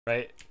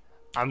right?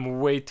 I'm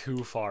way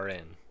too far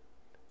in.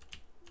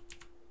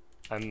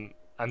 I'm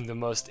the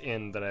most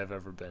in that I've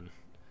ever been.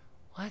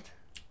 What?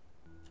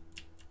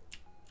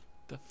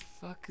 The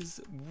fuck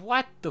is...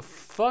 What the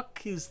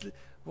fuck is...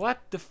 What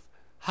the...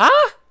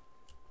 Huh?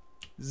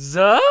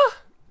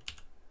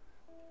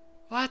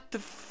 What the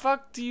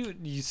fuck do you...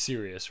 You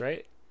serious,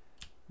 right?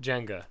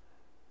 Jenga.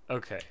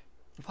 Okay.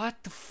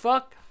 What the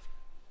fuck?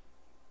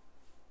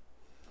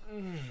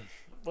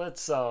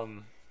 Let's,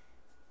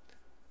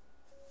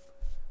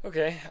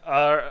 Okay,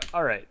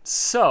 alright.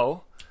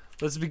 So,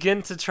 let's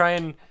begin to try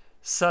and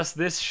suss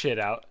this shit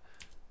out.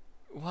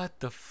 What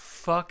the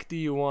fuck do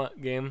you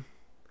want, game?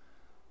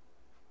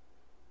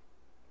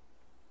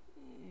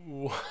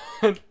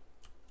 What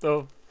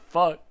the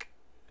fuck?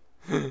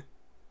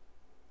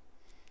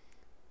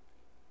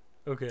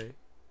 Okay.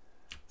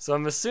 So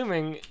I'm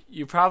assuming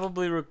you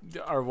probably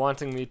are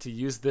wanting me to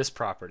use this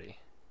property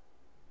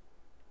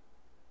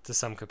to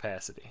some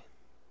capacity.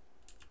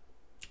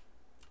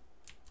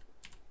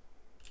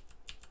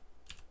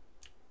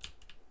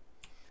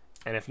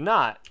 And if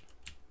not,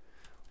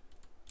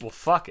 well,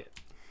 fuck it.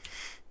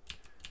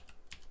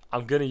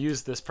 I'm gonna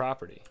use this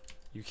property.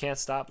 You can't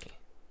stop me.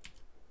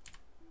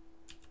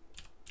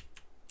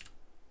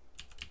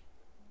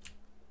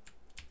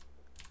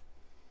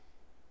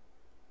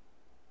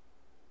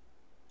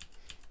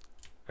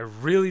 I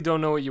really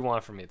don't know what you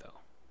want from me, though,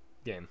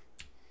 game.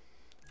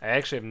 I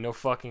actually have no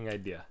fucking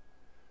idea.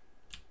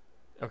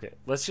 Okay,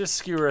 let's just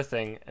skewer a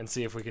thing and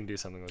see if we can do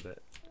something with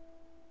it.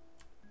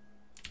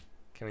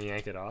 Can we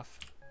yank it off?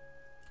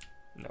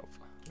 Nope,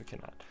 we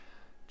cannot.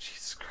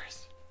 Jesus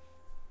Christ.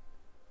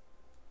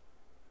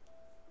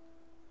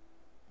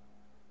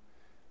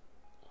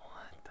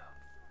 What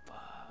the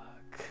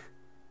fuck?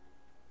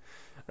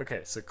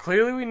 Okay, so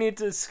clearly we need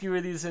to skewer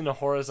these in a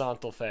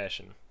horizontal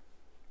fashion.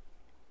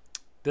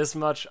 This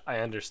much I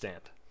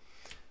understand.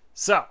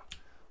 So,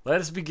 let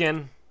us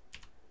begin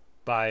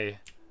by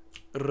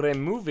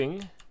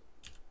removing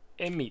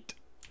a meat.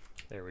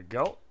 There we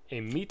go. A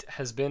meat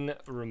has been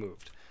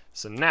removed.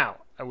 So now,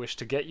 I wish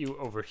to get you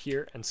over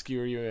here and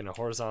skewer you in a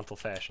horizontal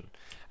fashion.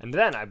 And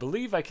then, I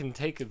believe I can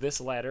take this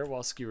ladder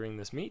while skewering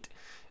this meat.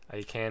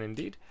 I can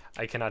indeed.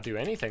 I cannot do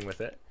anything with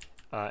it.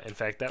 In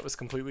fact, that was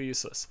completely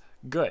useless.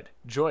 Good.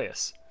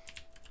 Joyous.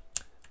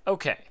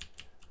 Okay.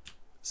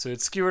 So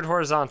it's skewered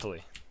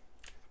horizontally.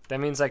 That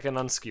means I can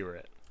unskewer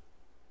it.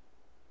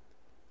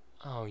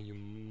 Oh, you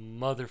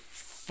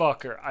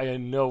motherfucker. I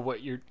know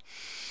what you're...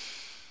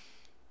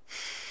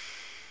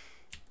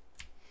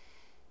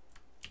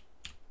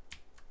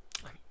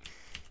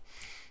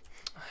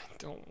 I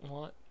don't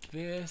want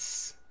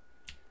this.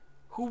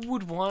 Who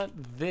would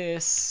want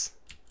this?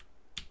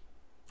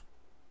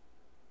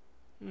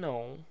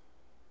 No.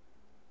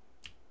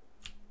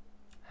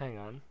 Hang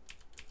on.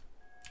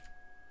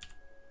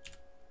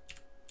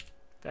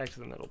 Back to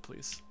the middle,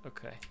 please.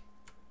 Okay.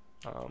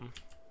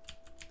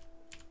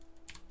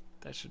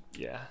 That should,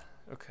 yeah,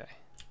 okay.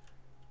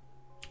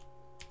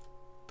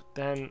 But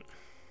then,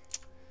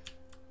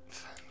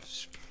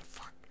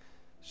 fuck.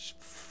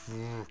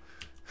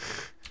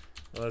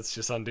 Let's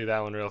just undo that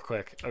one real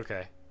quick.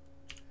 Okay.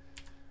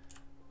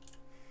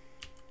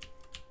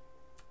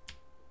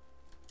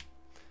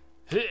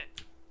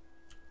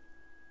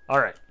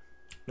 Alright.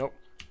 Nope.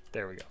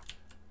 There we go.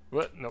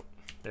 What? Nope.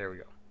 There we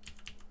go.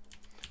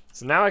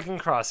 So now I can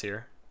cross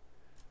here.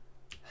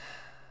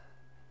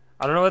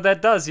 I don't know what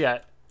that does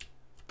yet,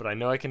 but I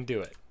know I can do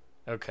it.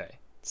 Okay.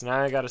 So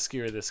now I gotta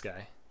skewer this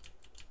guy.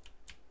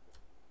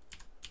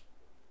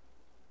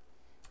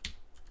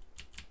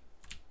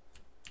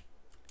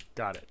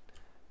 Got it.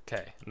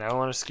 Okay. Now I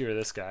want to skewer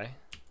this guy,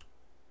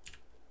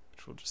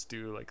 which we'll just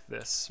do like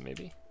this,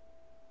 maybe.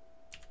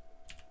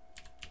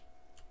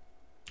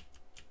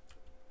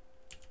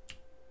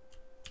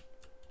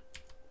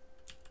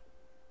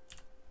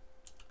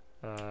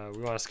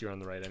 We want to skewer on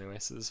the right anyway,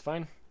 so this is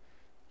fine.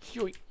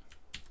 Yoink.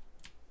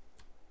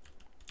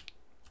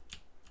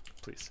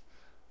 Please.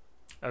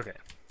 Okay.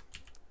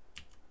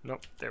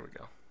 Nope, there we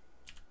go.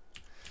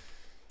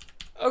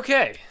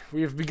 Okay,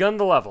 we've begun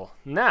the level.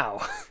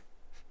 Now,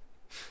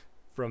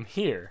 from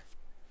here,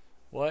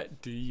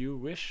 what do you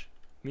wish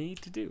me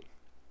to do?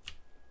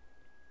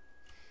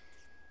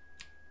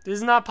 This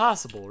is not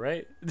possible,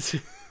 right?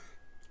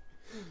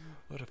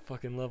 What a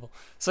fucking level.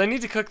 So I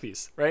need to cook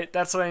these, right?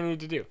 That's what I need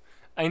to do.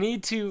 I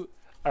need to...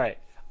 Alright,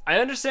 I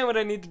understand what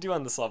I need to do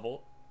on this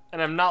level,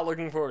 and I'm not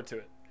looking forward to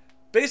it.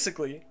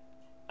 Basically,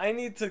 I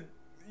need to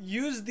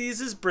use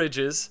these as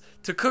bridges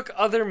to cook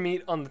other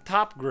meat on the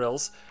top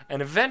grills,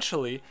 and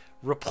eventually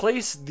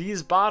replace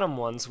these bottom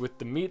ones with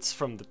the meats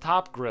from the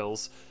top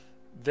grills.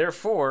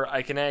 Therefore,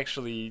 I can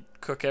actually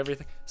cook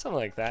everything. Something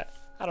like that.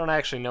 I don't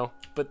actually know,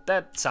 but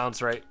that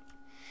sounds right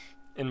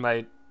in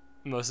my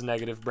most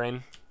negative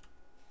brain.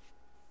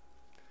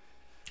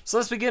 So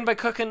let's begin by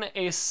cooking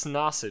a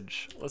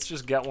sausage. Let's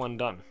just get one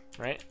done,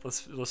 right?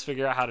 Let's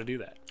figure out how to do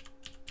that.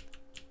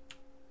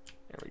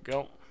 There we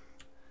go.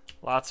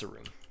 Lots of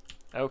room.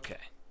 Okay.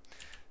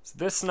 So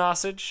this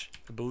sausage,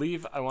 I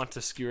believe I want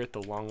to skewer it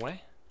the long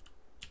way.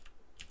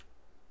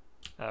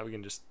 We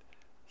can just...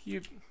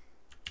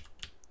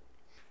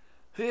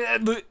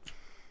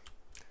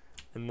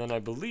 And then I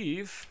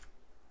believe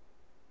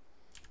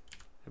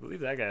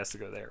that guy has to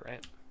go there,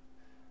 right?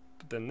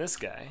 But then this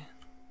guy,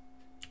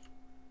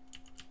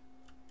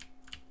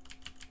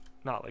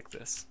 not like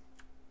this.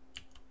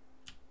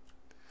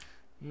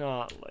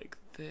 Not like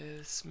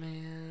this,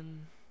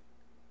 man.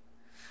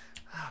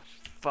 Ah,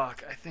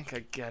 fuck, I think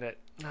I get it.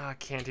 No, I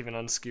can't even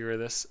unskewer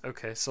this.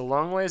 Okay, so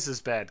long ways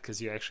is bad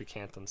because you actually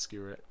can't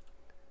unskewer it.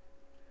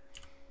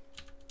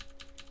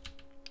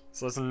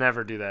 So let's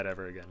never do that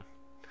ever again.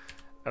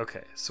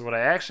 Okay, so what I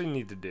actually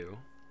need to do...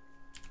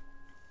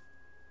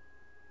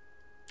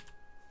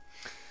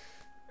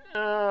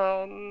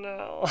 Oh,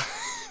 no.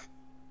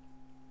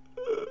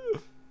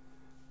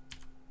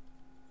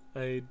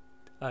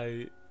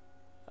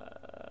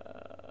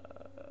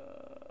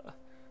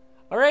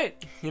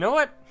 Alright, you know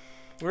what?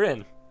 We're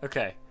in.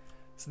 Okay.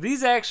 So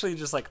these actually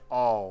just like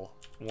all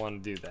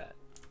want to do that.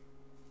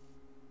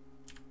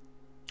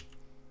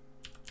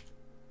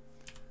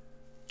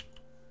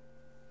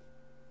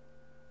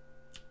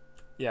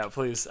 Yeah,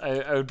 please.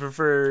 I would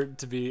prefer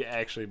to be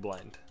actually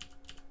blind.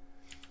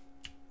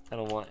 I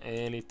don't want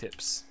any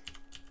tips.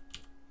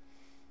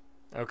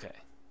 Okay.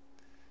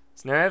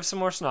 So now I have some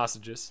more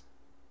sausages.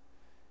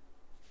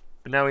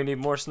 But now we need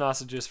more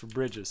sausages for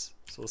bridges.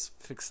 So let's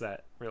fix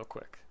that real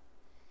quick.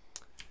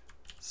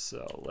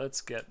 So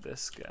let's get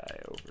this guy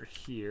over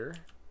here.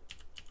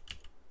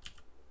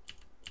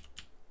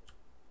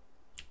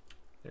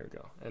 There we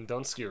go. And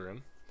don't skewer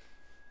him.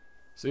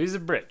 So he's a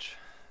bridge.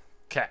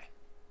 Okay.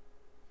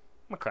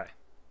 Okay.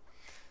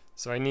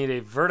 So I need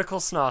a vertical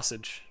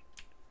sausage,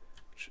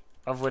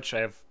 of which I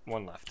have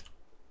one left.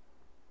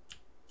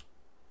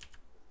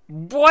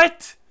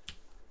 What?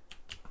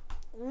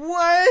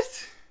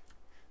 What?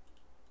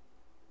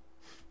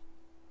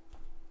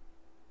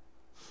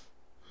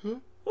 Huh?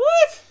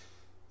 What?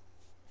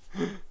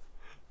 I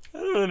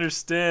don't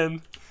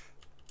understand.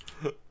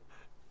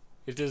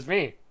 It is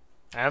me.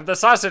 I am the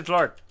sausage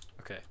lord.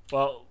 Okay,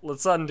 well,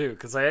 let's undo,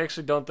 because I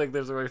actually don't think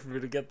there's a way for me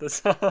to get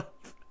this off.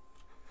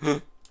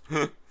 Okay.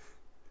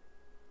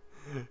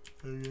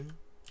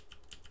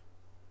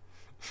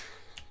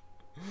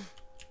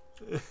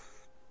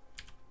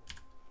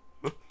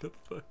 What the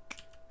fuck?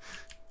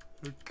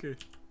 Okay.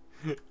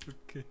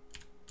 Okay.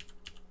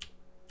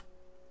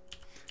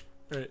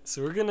 Alright,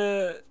 so we're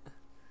gonna...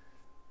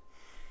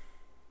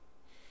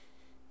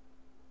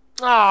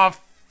 Ah,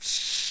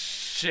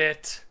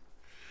 shit.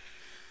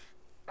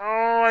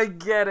 Oh, I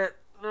get it.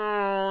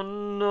 Oh,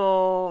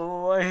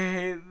 no. I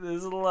hate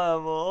this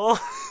level.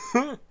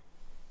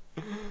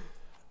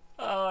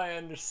 Oh, I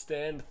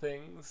understand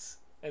things,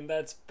 and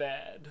that's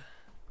bad.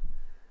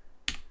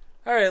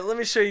 All right, let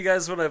me show you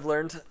guys what I've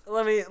learned.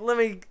 Let me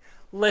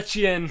let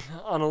you in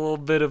on a little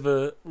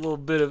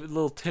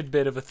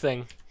tidbit of a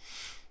thing.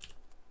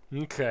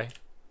 Okay.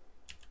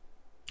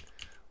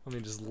 Let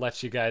me just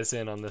let you guys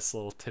in on this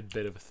little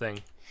tidbit of a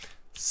thing.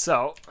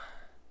 So,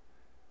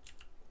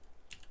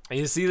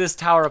 you see this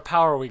tower of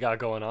power we got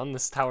going on?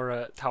 This tower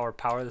of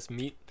power, this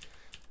meat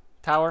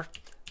tower?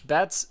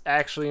 That's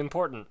actually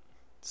important.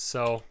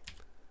 So,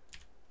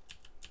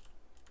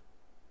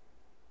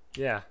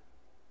 yeah.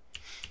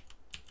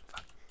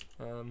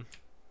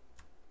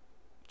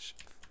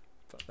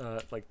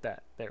 Like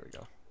that. There we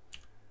go.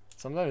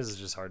 Sometimes it's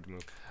just hard to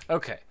move.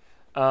 Okay.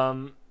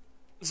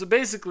 So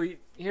basically,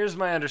 here's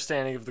my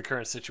understanding of the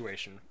current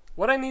situation.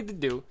 What I need to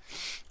do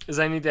is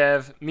I need to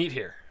have meat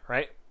here,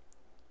 right?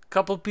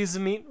 Couple pieces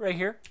of meat right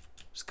here.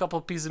 Just a couple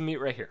pieces of meat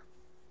right here.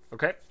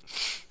 Okay?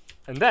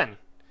 And then,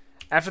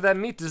 after that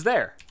meat is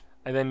there,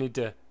 I then need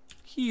to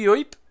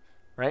yoip,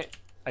 right?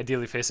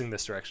 Ideally facing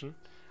this direction.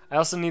 I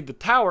also need the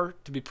tower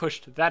to be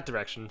pushed that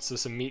direction so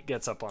some meat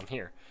gets up on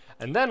here.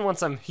 And then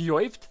once I'm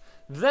yoiped,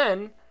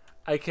 then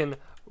I can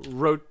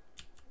rotate.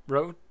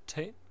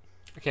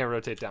 I can't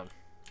rotate down.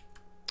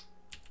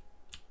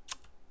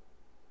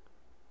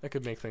 That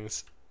could make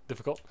things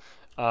difficult.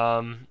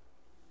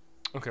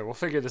 Okay, we'll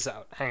figure this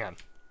out. Hang on.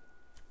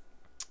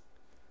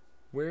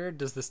 Where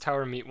does this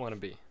tower meat want to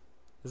be?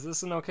 Is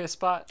this an okay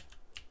spot?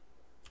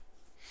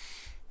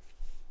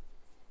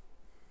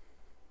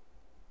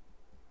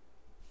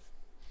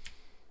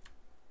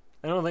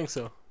 I don't think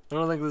so. I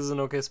don't think this is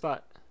an okay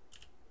spot.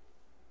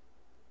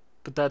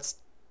 But that's...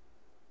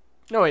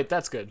 No, wait,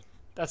 that's good.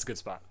 That's a good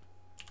spot.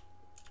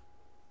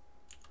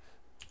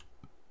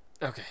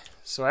 Okay,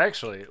 so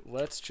actually,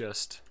 let's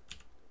just...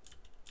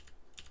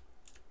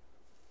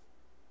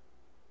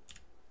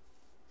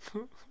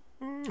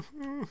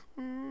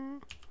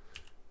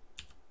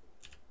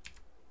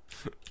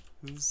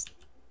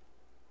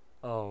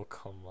 Oh,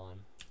 come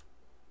on.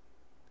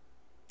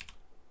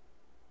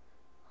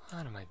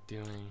 What am I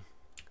doing?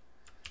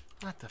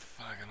 What the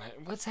fuck am I...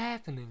 What's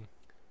happening?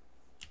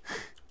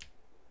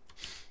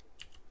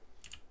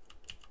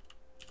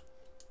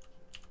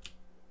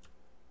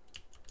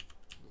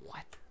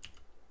 What?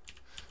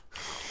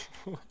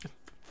 What the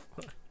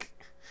fuck?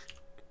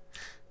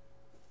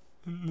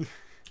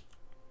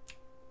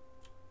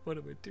 What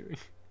am I doing?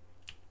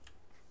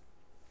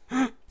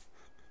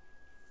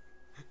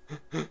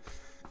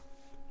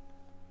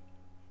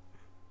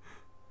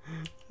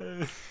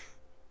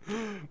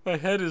 My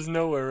head is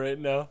nowhere right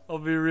now. I'll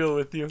be real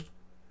with you.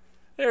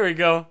 There we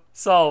go.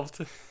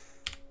 Solved.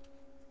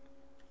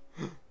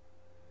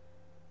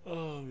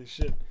 Holy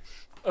shit.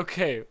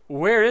 Okay,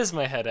 where is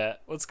my head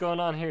at? What's going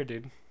on here,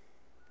 dude?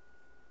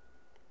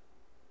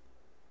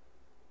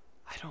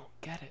 I don't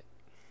get it.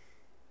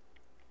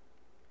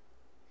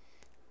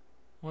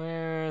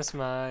 Where's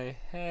my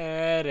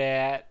head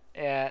at?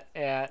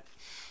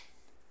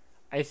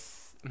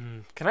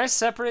 Can I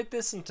separate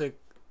this into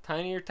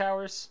tinier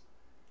towers?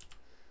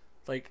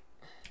 Like,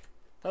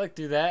 if I like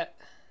do that,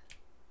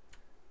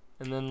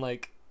 and then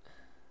like,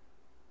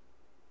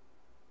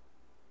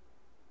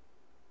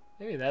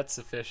 maybe that's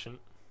sufficient.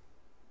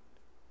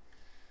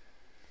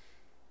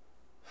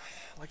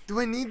 Like, do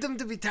I need them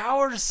to be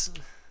towers?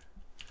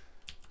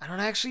 I don't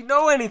actually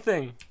know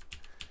anything.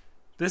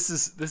 This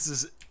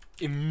is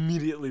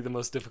immediately the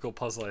most difficult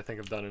puzzle I think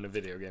I've done in a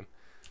video game.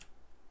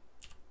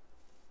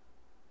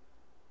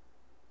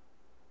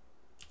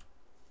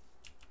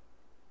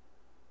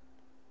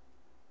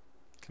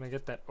 Can I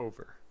get that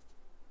over?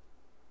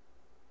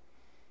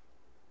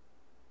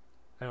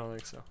 I don't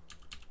think so.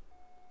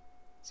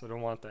 So I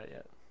don't want that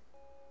yet.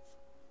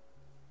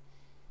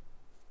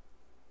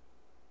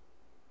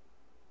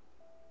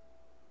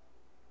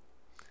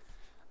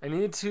 I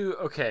need to,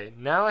 okay,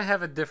 now I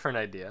have a different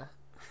idea.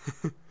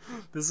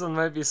 This one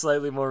might be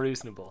slightly more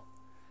reasonable.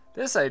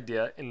 This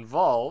idea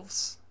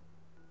involves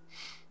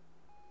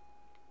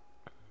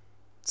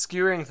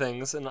skewering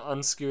things and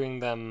unskewing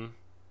them.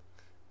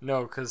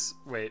 No, because,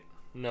 wait,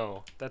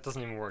 no, that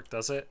doesn't even work,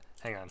 does it?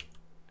 Hang on.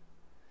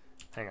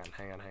 Hang on.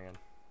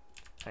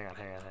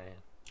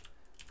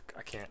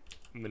 I can't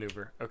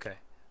maneuver. Okay,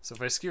 so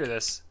if I skewer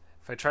this,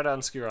 if I try to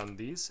unskewer on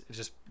these, it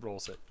just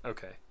rolls it.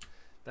 Okay,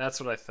 that's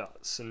what I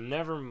thought. So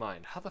never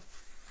mind. How the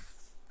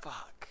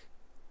fuck?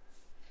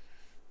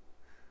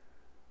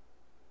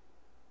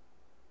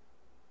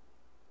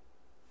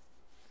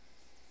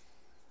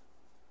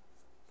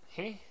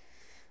 Hey?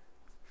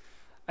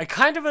 I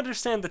kind of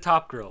understand the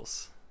top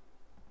grills.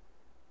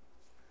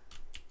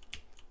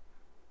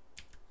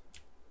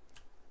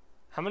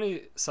 How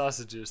many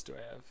sausages do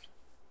I have?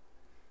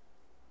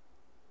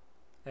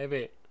 I have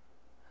 8.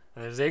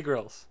 And there's 8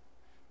 grills.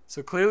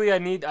 So clearly I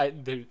need,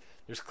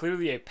 there's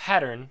clearly a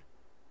pattern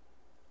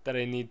that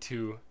I need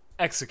to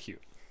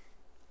execute,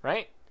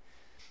 right?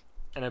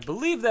 And I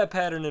believe that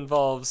pattern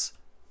involves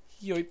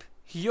yoip,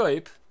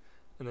 yoip,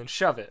 and then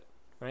shove it,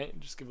 right?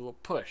 Just give it a little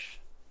push.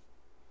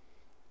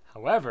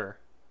 However,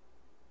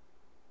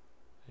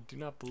 I do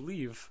not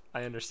believe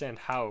I understand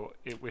how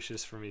it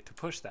wishes for me to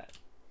push that.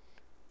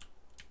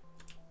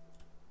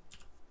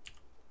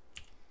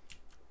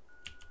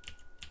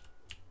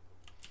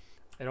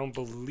 I don't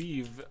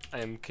believe I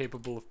am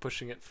capable of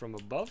pushing it from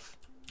above,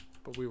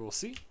 but we will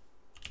see.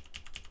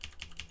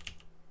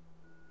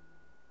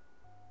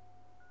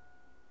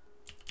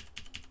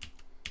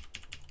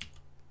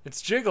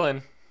 It's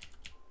jiggling.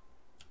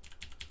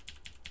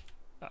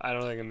 I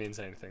don't think it means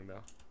anything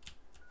though.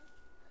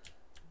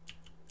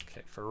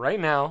 Okay, for right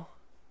now,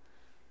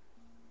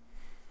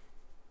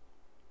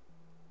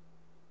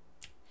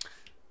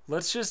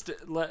 let's just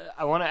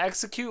I want to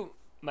execute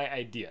my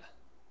idea.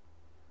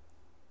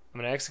 I'm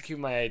gonna execute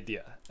my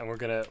idea, and we're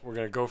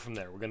gonna go from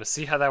there. We're gonna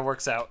see how that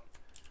works out.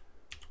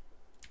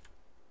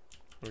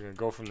 We're gonna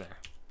go from there.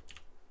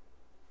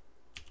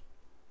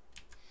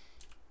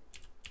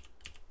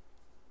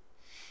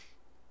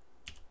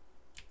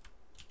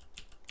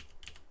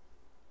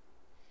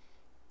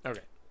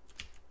 Okay.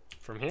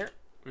 From here,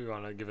 we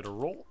want to give it a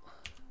roll,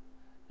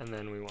 and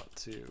then we want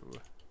to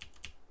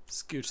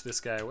scooch this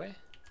guy away.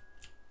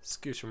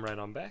 Scooch him right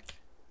on back.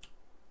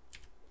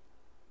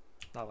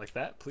 Not like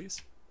that,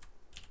 please.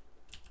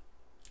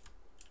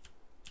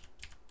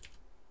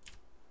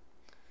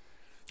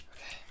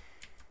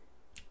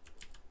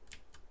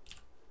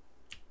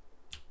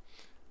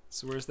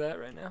 So where's that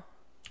right now?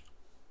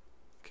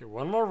 Okay,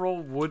 one more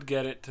roll would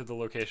get it to the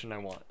location I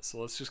want. So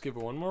let's just give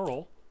it one more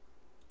roll.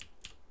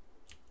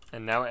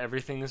 And now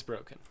everything is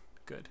broken.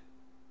 Good.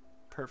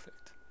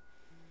 Perfect.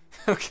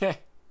 Okay.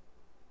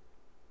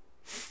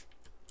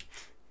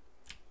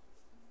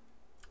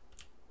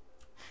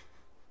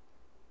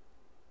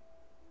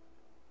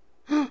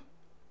 I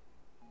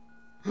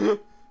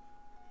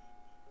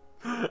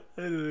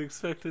didn't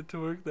expect it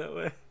to work that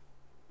way.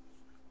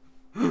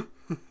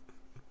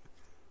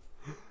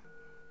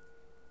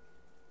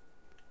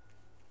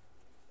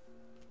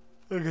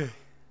 Okay,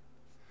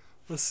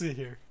 let's see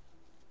here.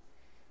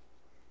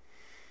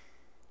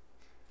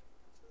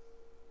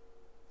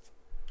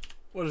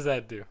 What does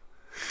that do?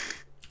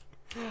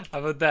 How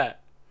about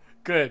that?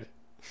 Good.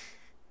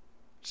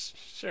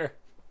 Sure.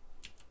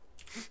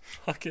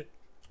 Fuck it.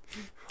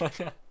 Why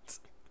not?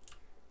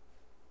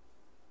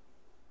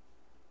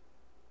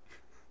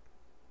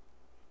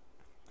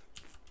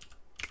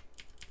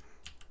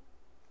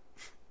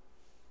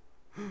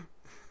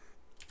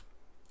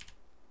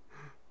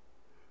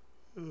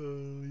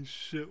 Holy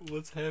shit,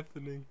 what's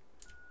happening?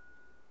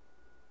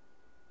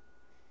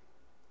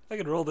 I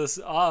could roll this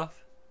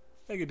off.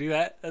 I could do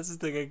that. That's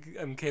the thing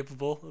I'm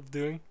capable of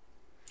doing.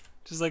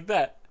 Just like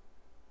that.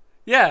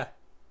 Yeah.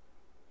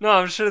 No,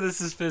 I'm sure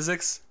this is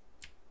physics.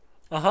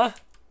 Uh-huh.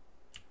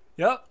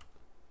 Yep.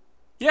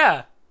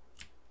 Yeah.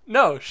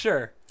 No,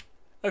 sure.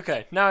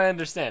 Okay, now I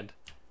understand.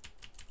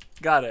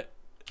 Got it.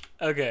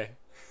 Okay.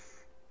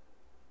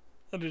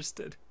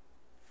 Understood.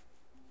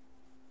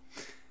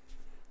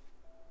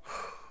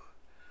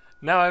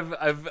 Now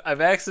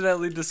I've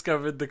accidentally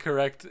discovered the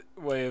correct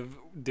way of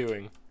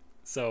doing.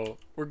 So,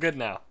 we're good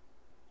now.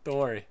 Don't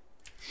worry.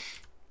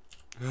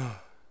 Oh,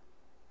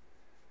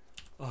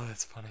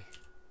 that's funny.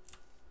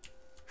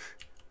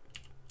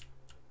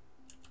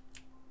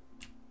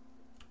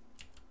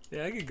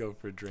 Yeah, I could go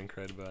for a drink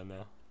right about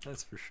now.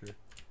 That's for sure.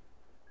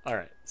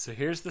 Alright, so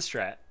here's the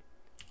strat.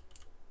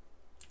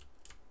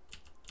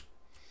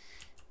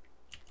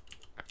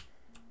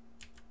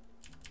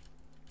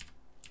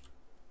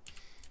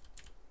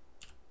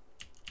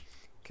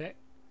 Okay.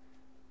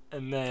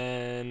 And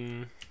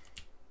then...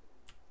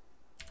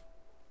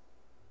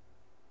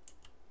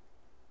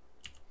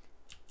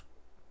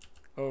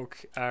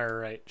 Okay,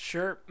 alright,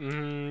 sure.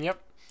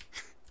 Yep.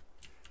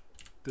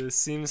 This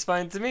seems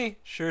fine to me.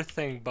 Sure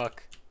thing,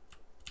 Buck.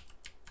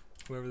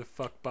 Whoever the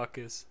fuck Buck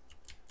is.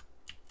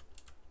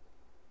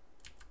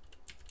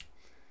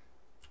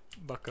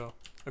 Bucko.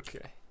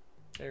 Okay.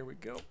 There we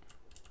go.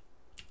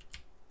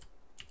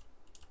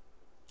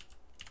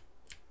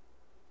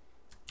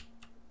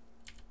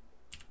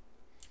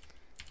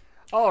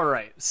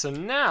 Alright, so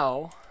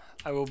now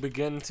I will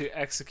begin to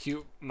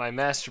execute my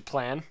master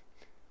plan.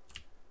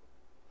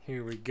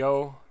 Here we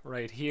go,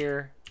 right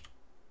here.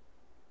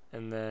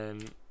 And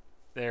then,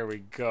 there we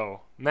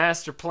go.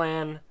 Master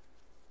plan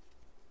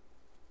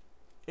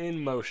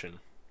in motion.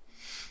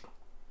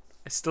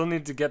 I still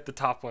need to get the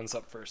top ones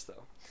up first,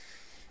 though.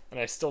 And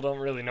I still don't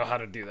really know how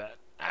to do that.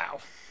 Ow.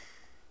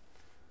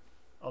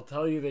 I'll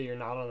tell you that you're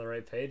not on the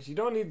right page. You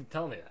don't need to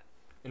tell me that.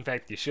 In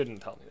fact, you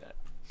shouldn't tell me that.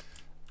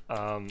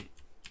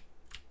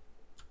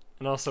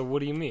 And also, what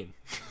do you mean?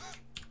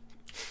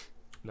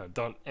 No,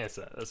 don't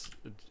answer that.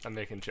 I'm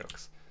making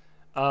jokes.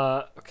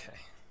 Okay.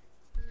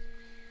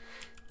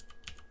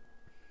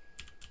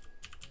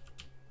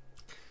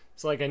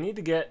 So, like, I need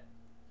to get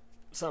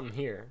something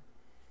here.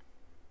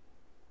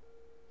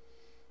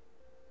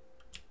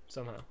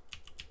 Somehow.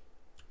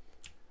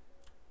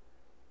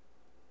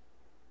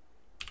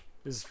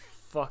 This is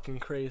fucking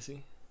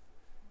crazy.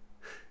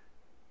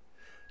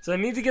 So I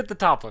need to get the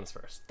top ones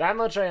first. That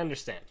much I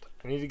understand.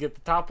 I need to get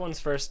the top ones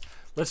first.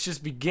 Let's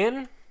just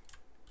begin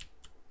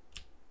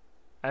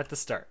at the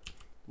start.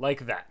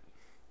 Like that.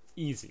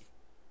 Easy.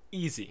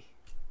 Easy.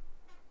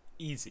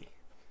 Easy.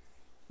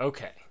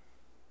 Okay.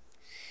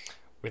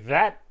 With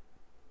that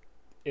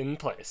in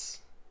place,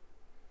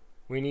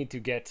 we need to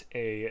get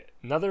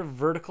another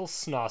vertical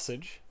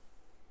snossage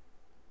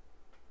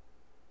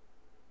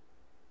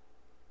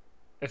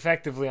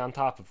effectively on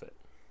top of it.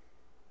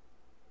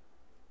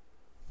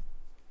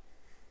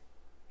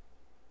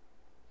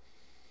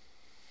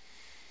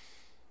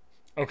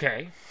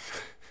 Okay.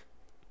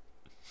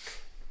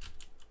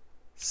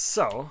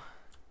 So,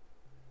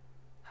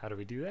 how do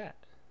we do that?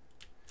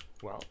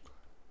 Well,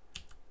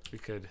 we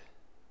could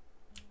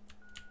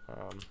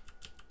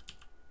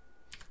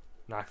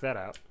knock that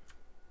out.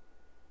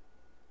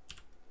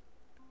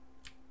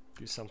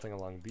 Do something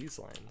along these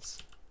lines.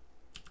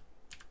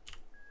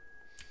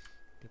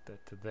 Get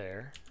that to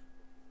there.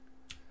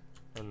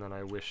 And then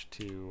I wish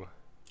to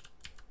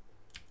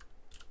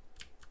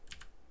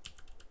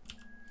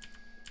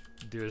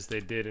do as they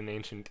did in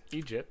ancient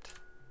Egypt.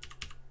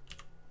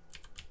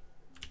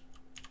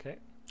 Okay.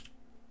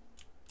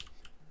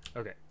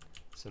 Okay.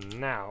 So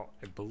now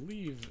I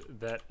believe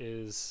that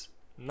is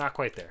not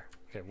quite there.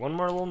 Okay, one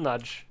more little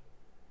nudge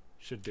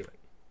should do it.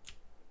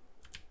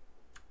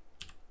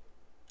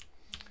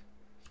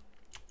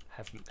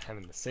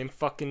 Having the same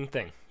fucking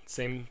thing.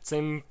 Same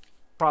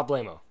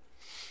problemo.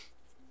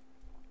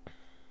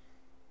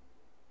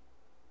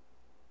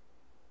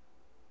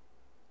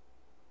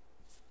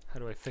 How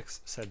do I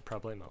fix said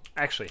problemo?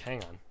 Actually,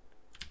 hang on.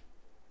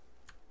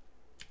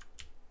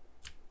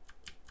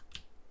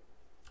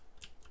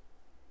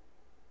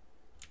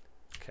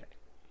 Okay.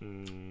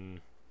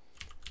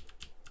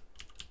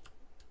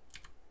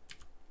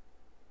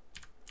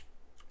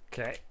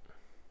 Okay.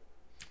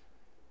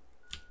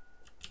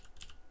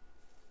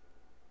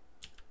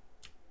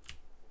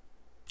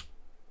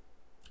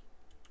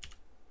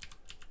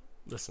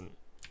 Listen,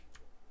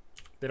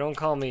 they don't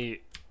call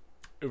me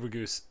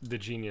UberGoose the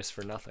genius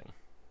for nothing.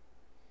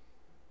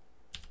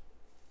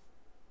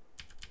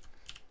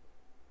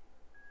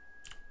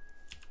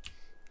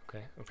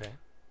 Okay, okay.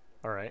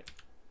 Alright.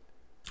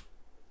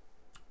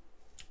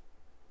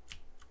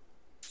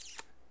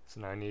 So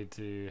now I need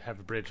to have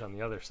a bridge on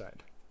the other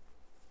side.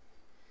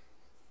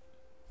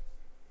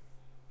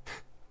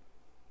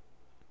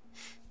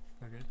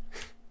 Okay.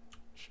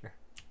 Sure.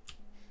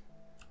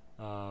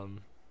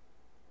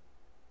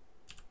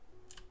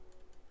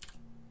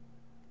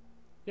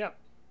 Yep.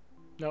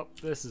 Nope,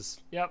 this is...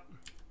 Yep.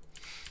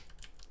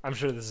 I'm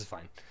sure this is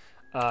fine.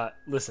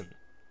 Listen.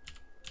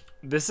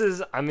 This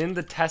is... I'm in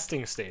the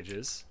testing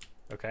stages,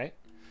 Okay?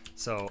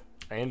 So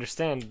I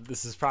understand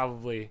this is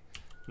probably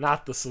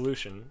not the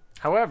solution.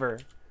 However,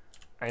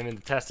 I am in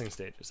the testing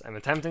stages. I'm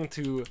attempting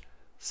to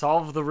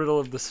solve the riddle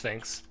of the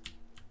Sphinx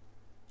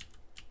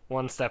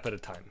one step at a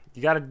time.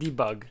 You gotta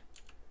debug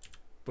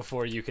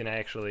before you can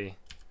actually,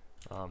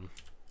 I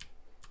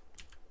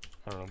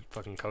don't know,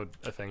 fucking code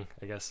a thing,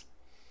 I guess.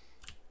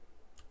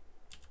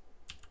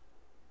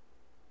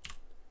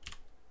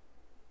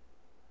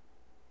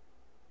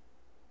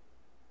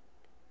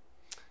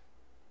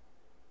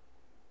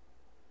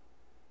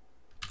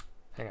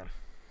 Hang on.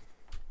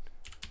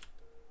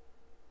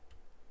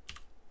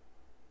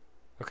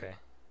 Okay.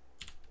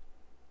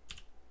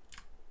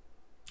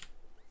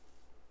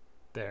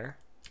 There.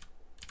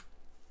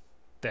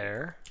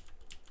 There.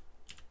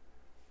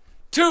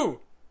 2!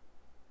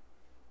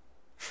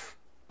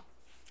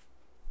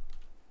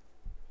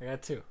 I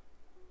got 2.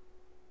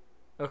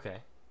 Okay.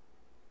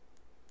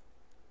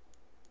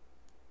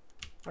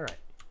 Alright.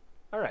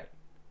 Alright.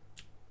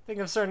 I think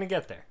I'm starting to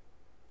get there.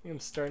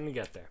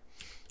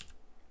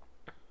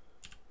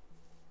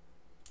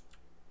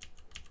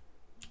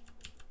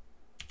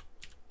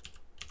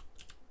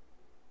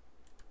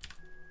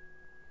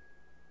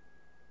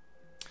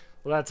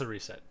 Well, that's a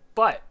reset.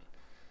 But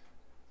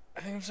I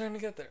think I'm starting to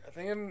get there. I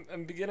think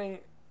I'm beginning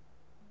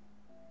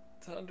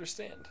to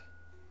understand.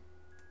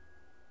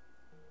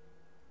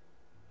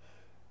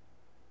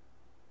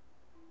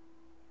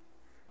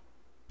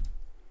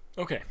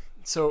 Okay,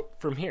 so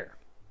from here,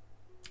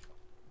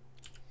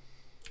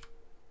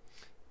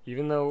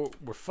 even though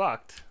we're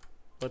fucked,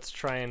 let's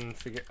try and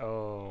figure.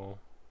 Oh,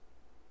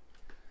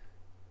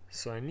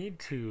 so I need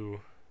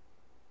to.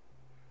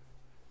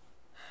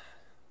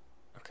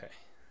 Okay.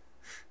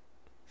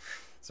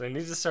 So I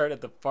need to start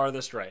at the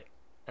farthest right,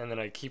 and then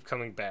I keep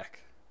coming back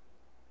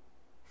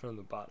from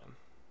the bottom.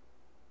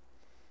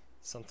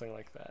 Something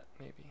like that,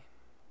 maybe.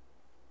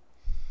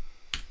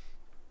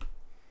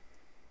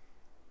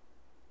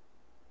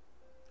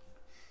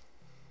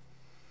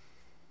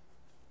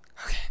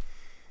 Okay.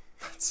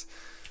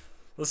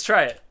 Let's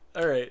try it.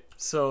 All right.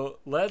 So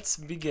let's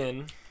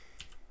begin.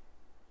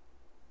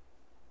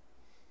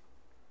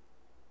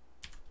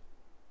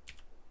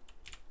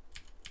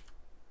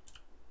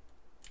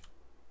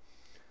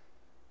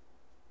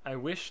 I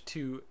wish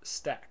to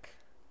stack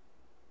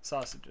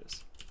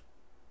sausages.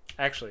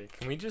 Actually,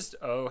 can we just...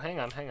 Oh, hang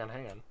on.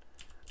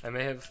 I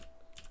may have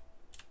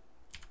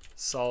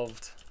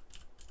solved...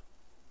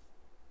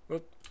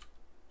 Whoop.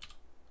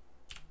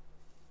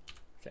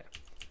 Okay.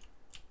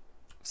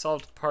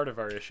 Solved part of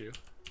our issue.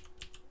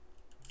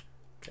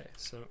 Okay,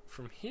 so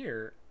from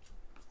here,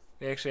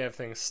 we actually have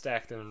things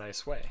stacked in a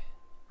nice way,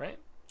 right?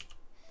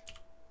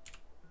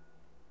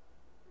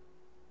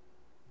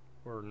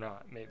 Or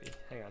not, maybe.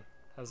 Hang on.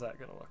 How's that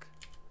gonna look?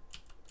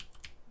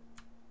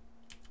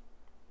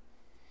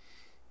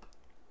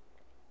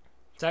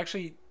 It's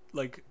actually,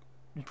 like,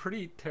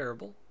 pretty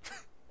terrible.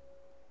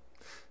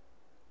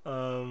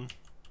 Although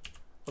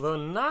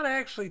not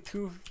actually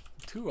too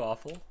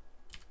awful.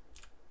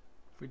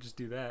 If we just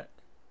do that.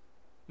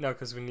 No,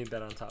 because we need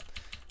that on top.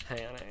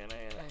 Hang on.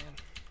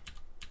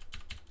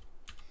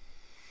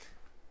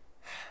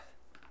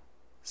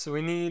 So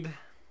we need...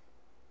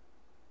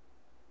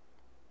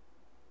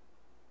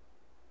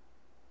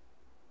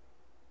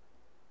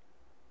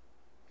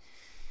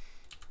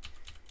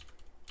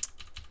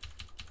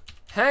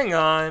 Hang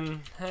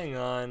on.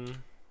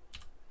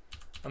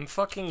 I'm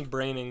fucking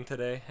braining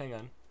today. Hang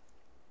on.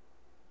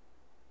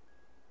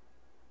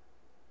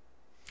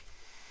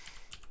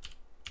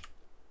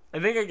 I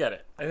think I get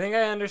it. I think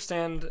I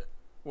understand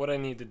what I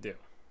need to do.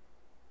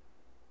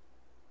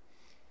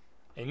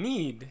 I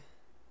need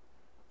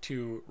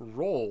to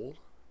roll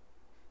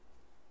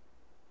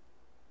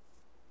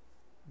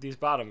these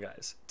bottom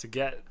guys to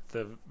get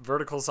the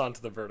verticals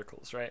onto the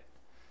verticals, right?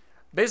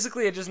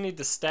 Basically, I just need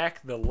to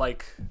stack the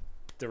like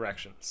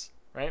directions,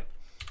 right?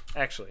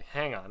 Actually,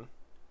 hang on.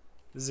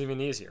 This is even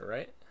easier,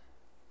 right?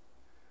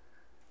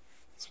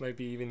 This might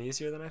be even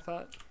easier than I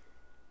thought.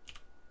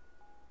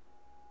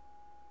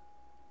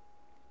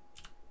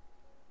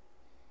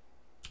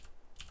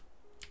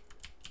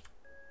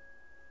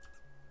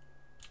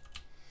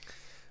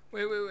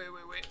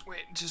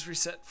 Wait. Just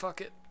reset.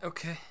 Fuck it.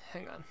 Okay,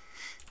 hang on.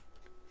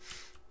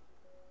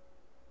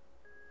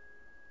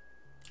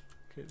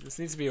 Okay, this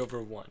needs to be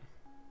over 1.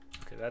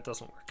 Okay, that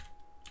doesn't work.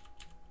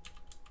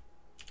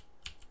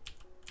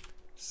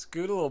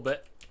 Scoot a little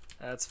bit.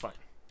 That's fine.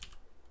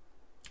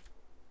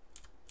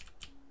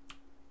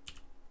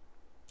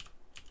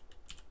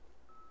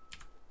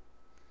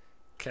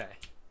 Okay.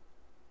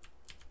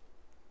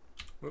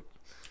 Whoop.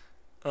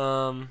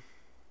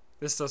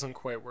 This doesn't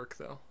quite work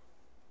though.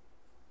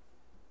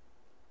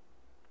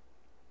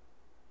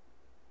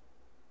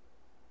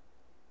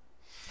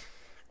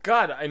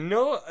 God, I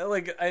know,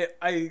 like,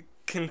 I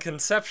can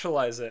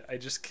conceptualize it. I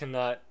just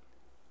cannot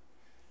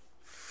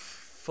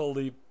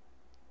fully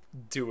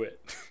do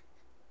it.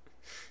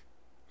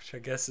 Which I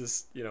guess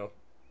is, you know,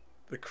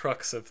 the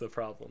crux of the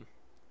problem.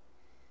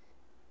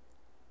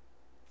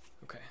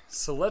 Okay,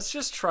 so let's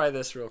just try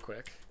this real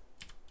quick.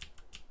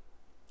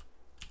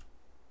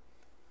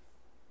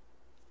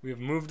 We have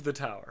moved the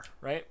tower,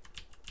 right?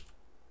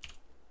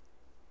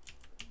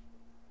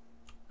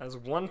 That's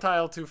one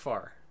tile too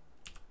far.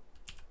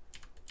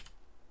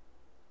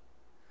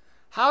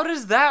 How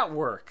does that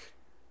work?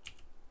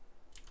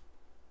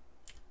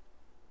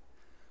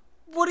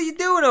 What are you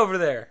doing over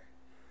there?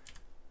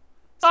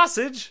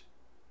 Sausage?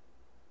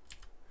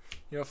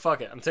 You know,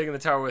 fuck it. I'm taking the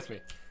tower with me.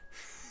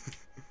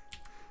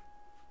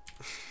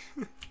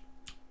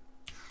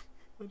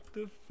 What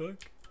the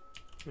fuck?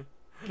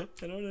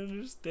 I don't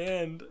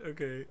understand.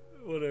 Okay,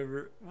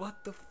 whatever.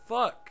 What the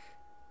fuck?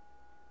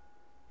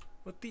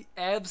 What the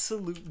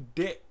absolute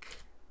dick?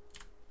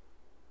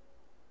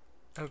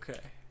 Okay.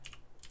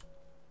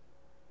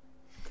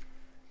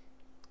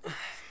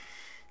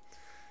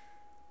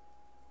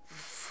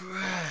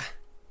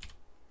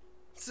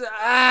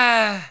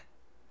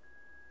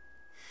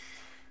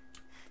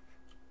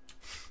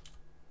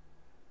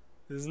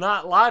 This is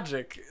not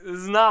logic. This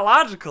is not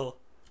logical.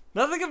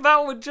 Nothing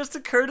about what just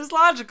occurred is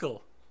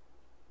logical.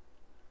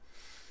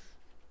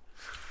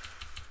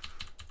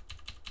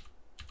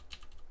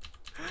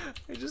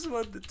 I just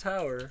want the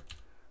tower,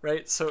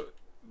 right? So,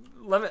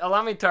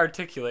 allow me to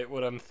articulate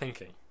what I'm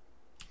thinking.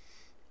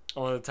 I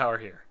want the tower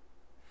here.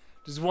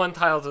 Just one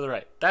tile to the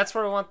right. That's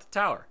where I want the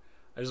tower.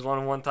 I just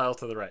want one tile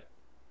to the right.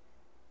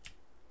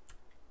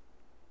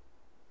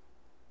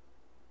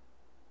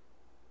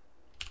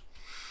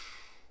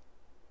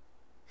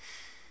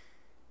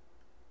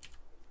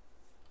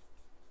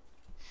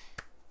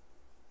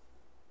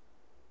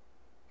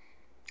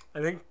 I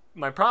think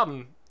my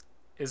problem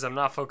is I'm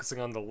not focusing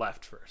on the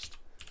left first.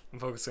 I'm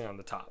focusing on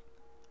the top.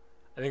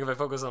 I think if I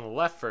focus on the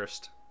left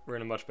first, we're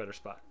in a much better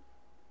spot.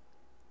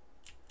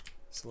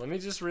 So let me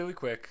just really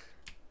quick.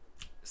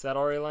 Is that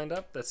already lined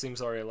up? That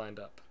seems already lined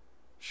up.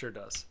 Sure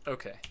does.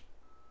 Okay.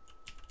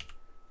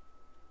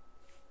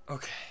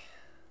 Okay.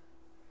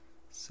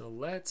 So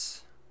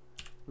let's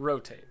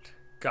rotate.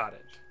 Got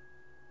it.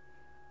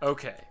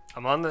 Okay.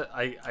 I'm on the...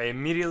 I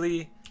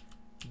immediately...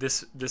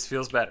 This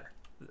feels better.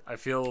 I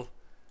feel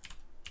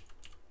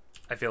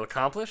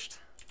accomplished.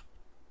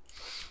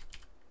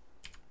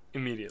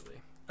 Immediately.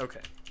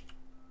 Okay.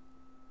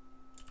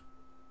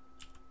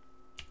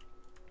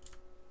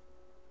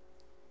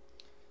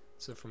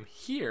 So from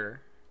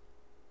here,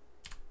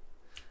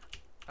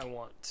 I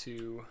want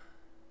to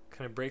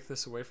kind of break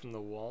this away from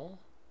the wall.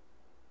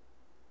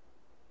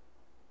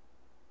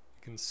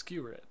 I can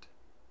skewer it.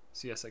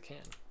 So yes, I can.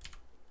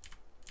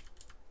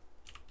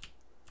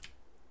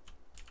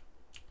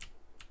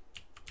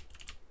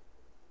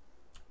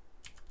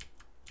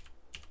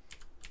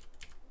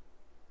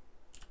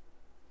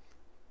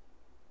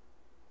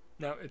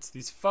 Now, it's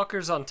these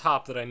fuckers on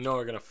top that I know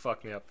are gonna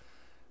fuck me up.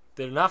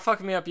 They're not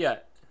fucking me up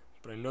yet,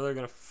 but I know they're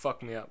gonna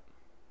fuck me up.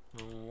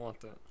 I don't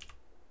want that.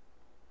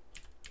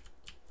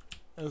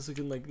 I also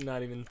can, like,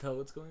 not even tell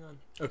what's going on.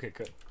 Okay,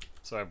 good.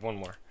 So I have one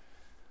more.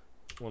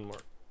 One more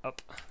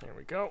up. There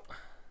we go.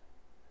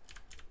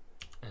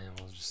 And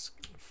we'll just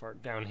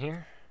fart down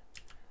here.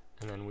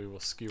 And then we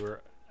will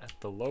skewer at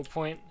the low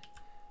point.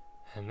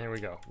 And there we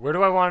go. Where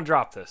do I want to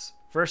drop this?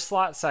 First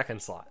slot,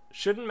 second slot.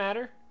 Shouldn't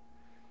matter.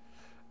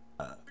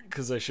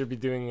 Because I should be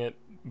doing it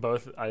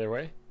both either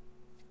way.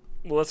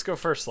 Well, let's go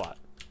first slot.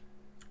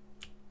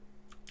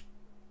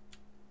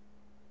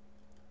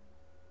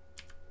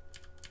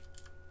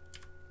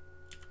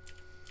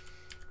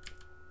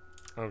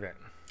 Okay.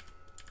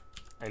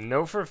 I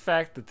know for a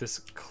fact that this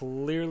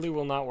clearly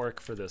will not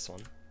work for this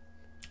one.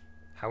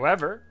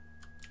 However,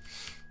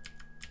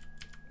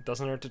 it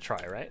doesn't hurt to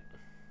try, right?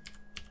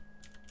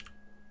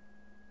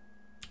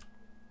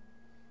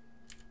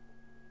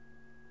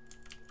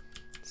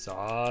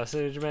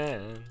 Sausage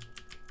man,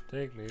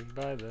 take me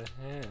by the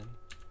hand.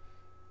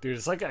 Dude,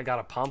 it's like I got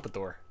a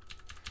pompadour.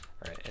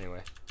 Alright,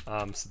 anyway.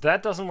 So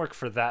that doesn't work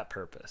for that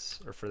purpose,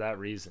 or for that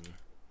reason.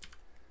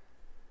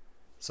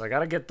 So I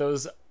gotta get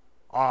those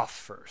off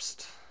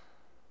first.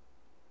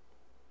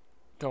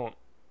 Don't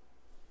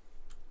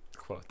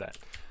quote that.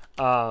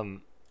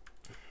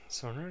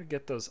 So in order to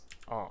get those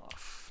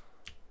off,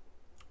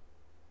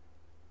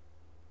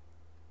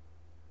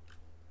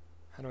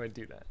 how do I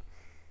do that?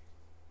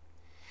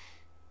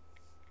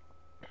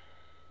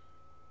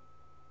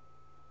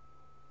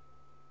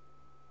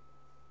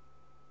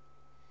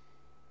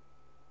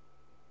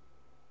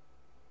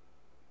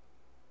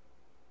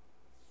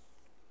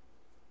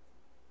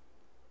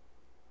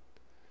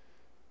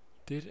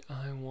 Did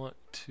I want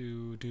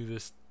to do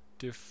this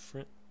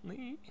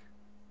differently?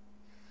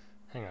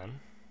 Hang on.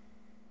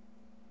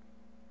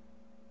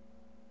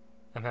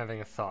 I'm having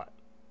a thought.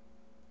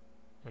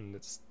 And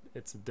it's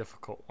a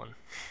difficult one.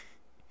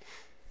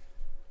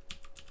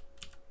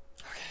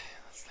 Okay,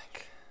 let's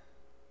think.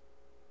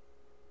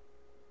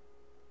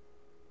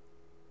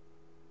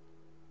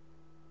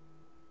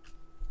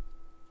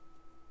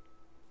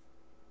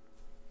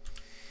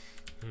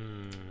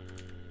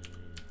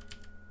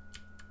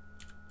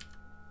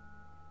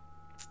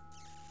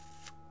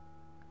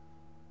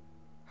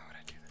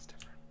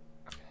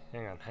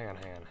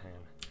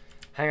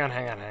 Hang on.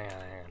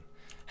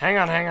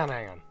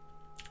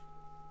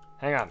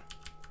 Hang on.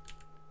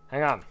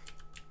 Hang on.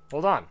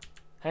 Hold on.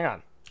 Hang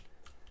on.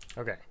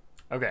 Okay.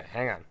 Okay,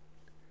 hang on.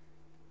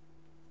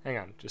 Hang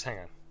on. Just hang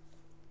on.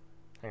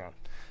 Hang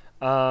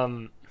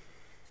on.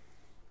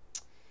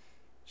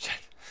 Shit.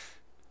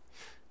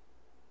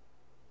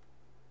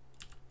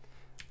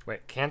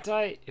 Wait, can't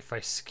I? If I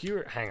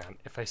skewer... Hang on.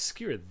 If I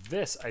skewer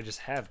this, I just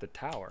have the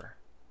tower.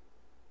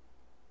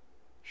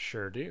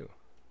 Sure do.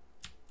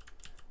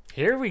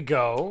 Here we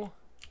go.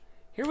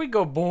 Here we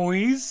go,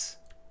 boys.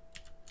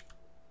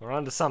 We're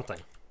on to something.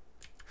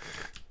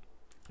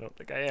 I don't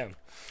think I am.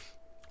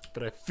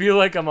 But I feel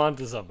like I'm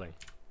onto something.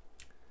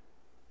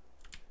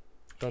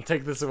 Don't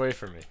take this away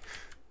from me.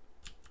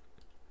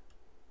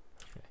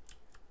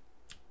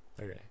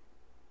 Okay. Okay.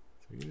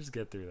 So we can just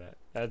get through that.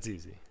 That's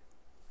easy.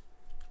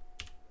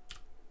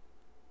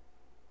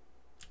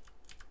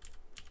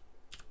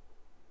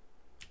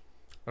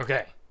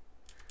 Okay.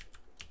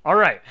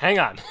 Alright, hang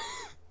on.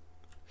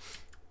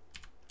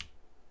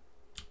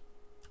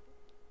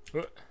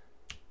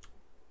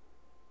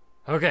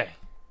 Okay.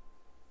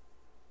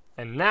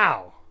 And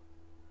now.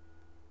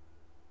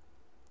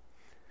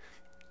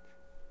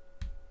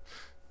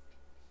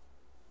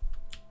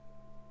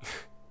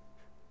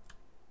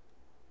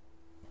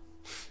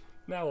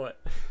 Now what?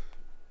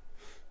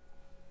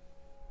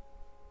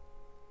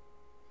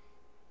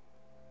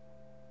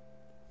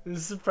 This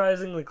is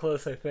surprisingly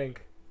close, I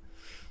think.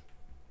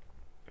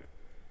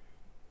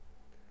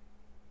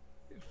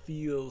 It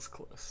feels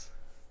close.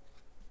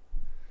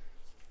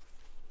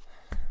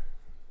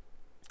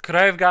 Could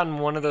I have gotten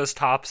one of those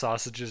top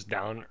sausages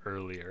down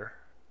earlier?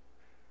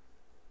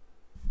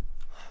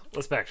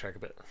 Let's backtrack a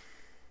bit.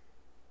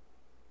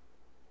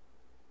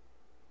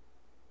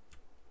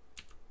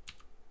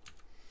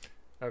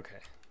 Okay.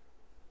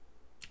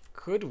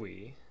 Could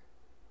we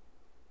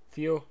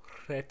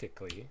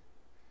theoretically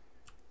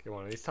get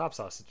one of these top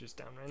sausages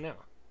down right now?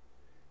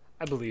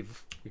 I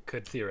believe we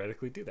could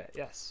theoretically do that,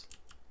 yes.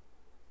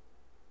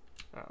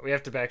 We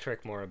have to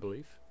backtrack more, I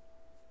believe.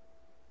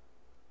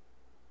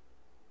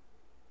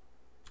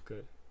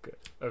 Good, good.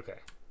 Okay.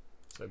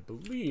 So I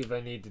believe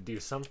I need to do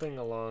something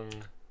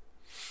along...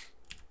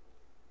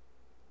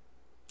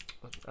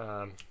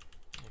 okay,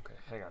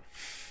 hang on.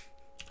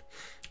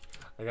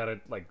 I gotta,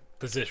 like,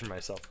 position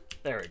myself.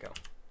 There we go.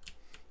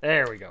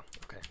 There we go.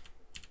 Okay.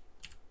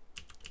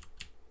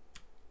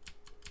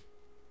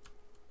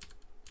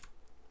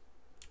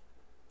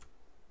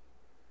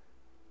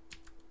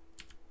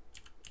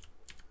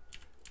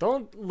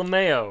 Don't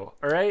LeMayo,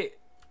 alright?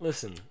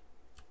 Listen.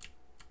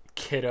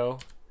 Kiddo.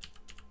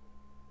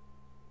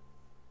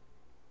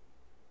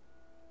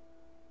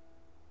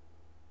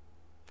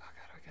 Fuck,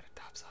 how do I get a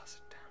top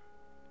sausage down?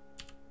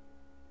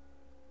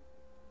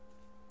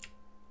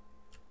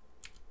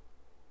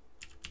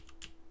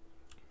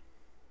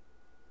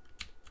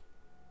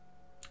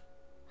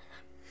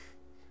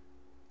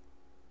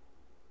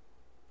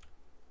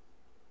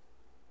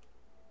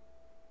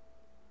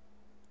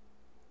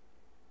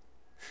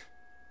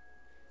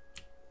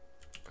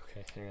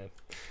 Okay, hang on.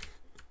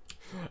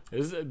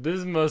 This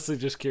is mostly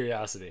just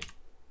curiosity.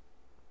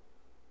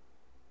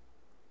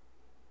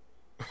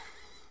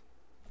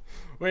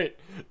 Wait.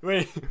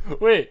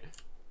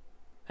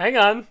 Hang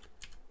on.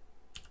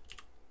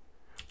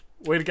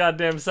 Wait a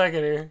goddamn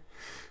second here.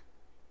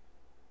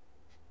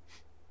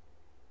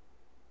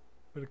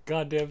 Wait a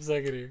goddamn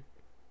second here.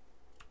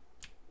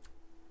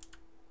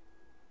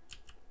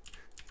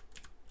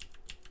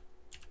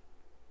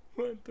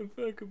 What the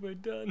fuck have I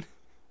done?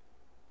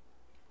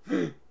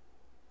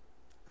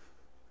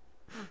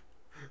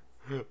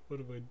 What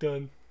have I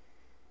done?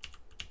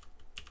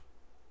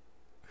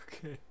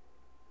 Okay.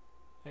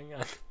 Hang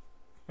on.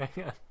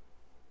 Hang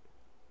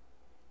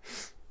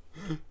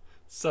on.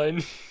 So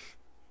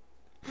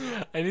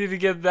I need to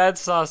get that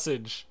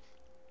sausage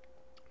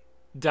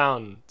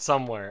down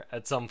somewhere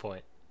at some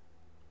point.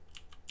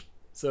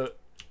 So,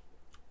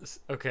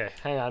 okay,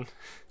 hang on.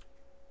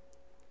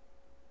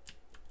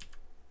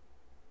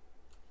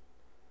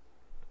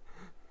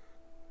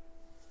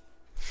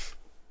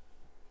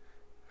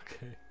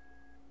 Okay.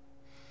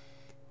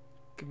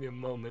 Give me a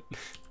moment.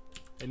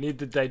 I need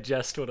to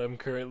digest what I'm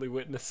currently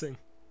witnessing.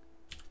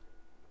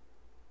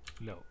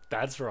 No,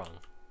 that's wrong.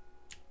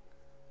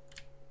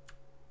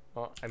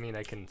 Well, I mean,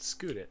 I can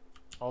scoot it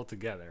all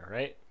together,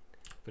 right?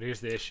 But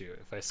here's the issue.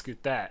 If I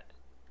scoot that,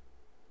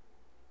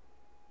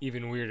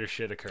 even weirder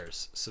shit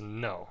occurs. So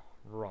no,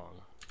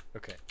 wrong.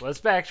 Okay,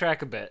 let's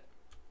backtrack a bit.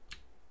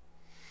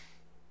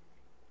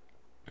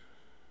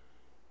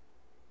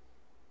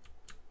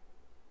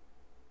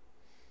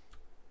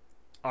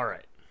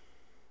 Alright.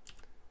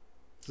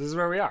 So this is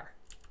where we are.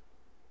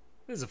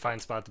 This is a fine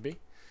spot to be.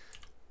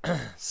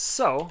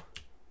 So,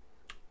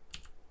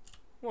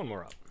 one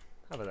more up.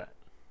 How about that?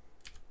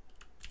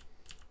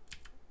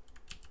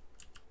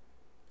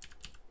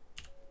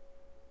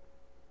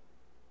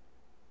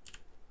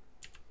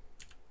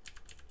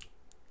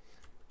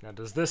 Now,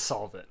 does this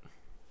solve it?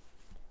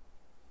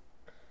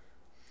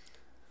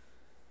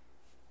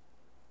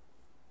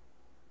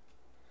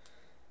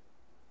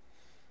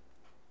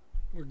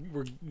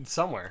 We're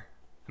somewhere,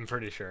 I'm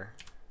pretty sure.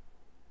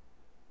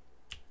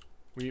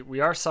 We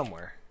are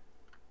somewhere.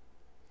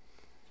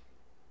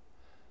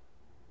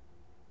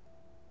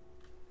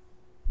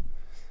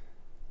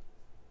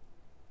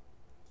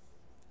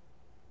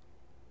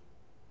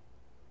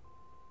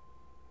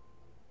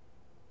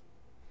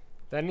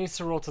 That needs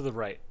to roll to the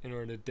right in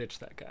order to ditch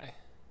that guy.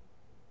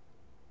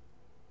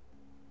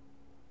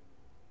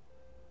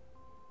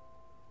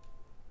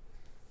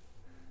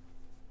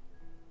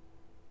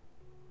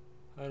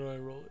 How do I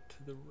roll it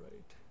to the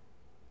right?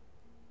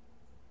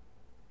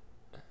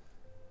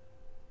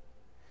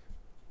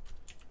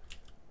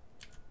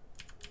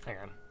 Hang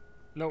on.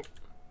 Nope.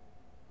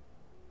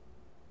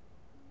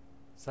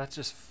 So that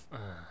just...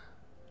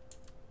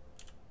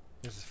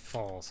 this is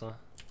false, huh?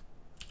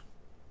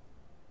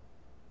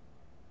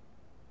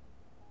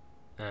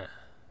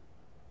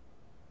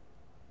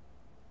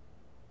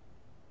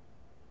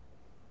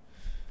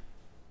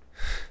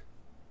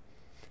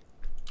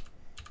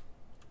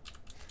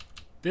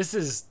 This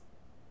is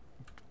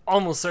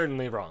almost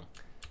certainly wrong.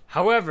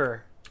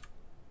 However,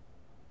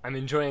 I'm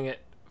enjoying it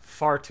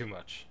far too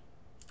much.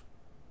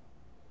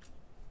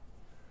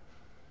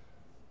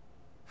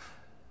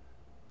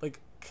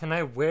 Like, can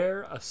I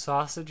wear a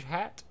sausage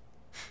hat?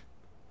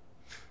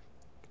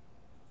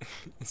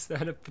 Is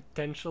that a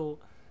potential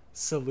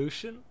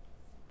solution?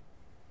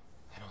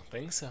 I don't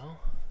think so.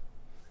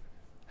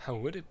 How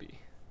would it be?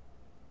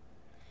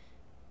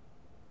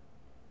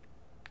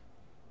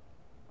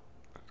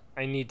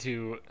 I need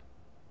to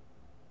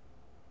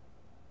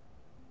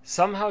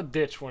somehow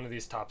ditch one of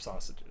these top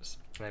sausages.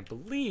 And I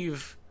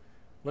believe...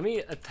 Let me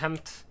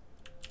attempt...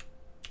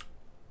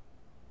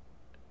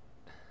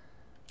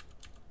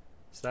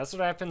 So that's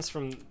what happens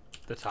from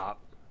the top.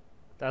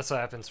 That's what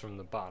happens from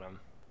the bottom.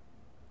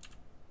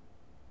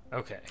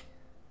 Okay.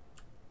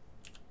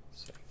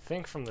 So I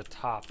think from the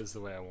top is the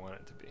way I want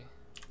it to be.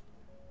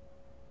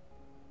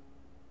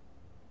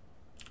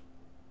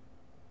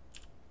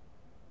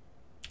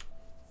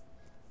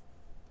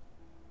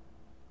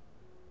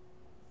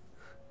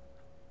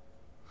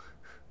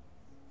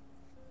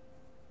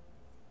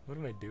 What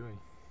am I doing?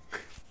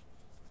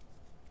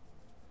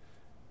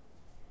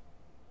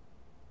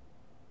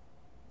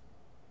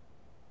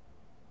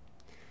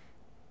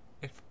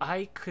 If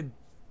I could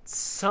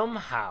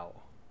somehow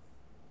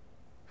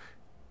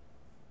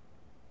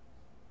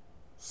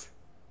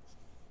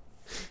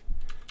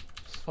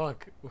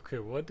fuck, okay,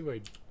 what am I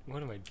doing?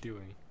 What am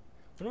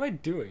I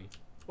doing?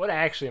 What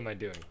actually am I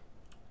doing?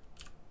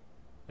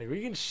 Like,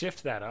 we can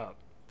shift that up.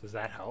 Does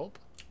that help?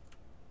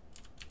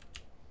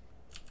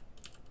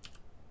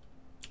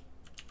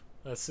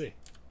 Let's see.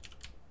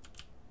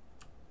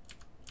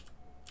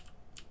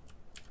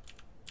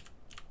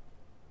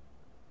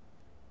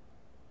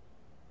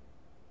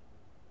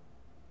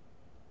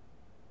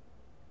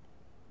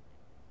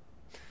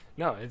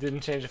 No, it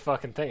didn't change a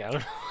fucking thing. I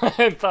don't know.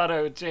 I thought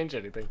I would change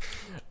anything.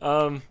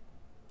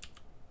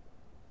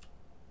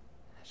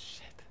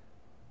 Shit.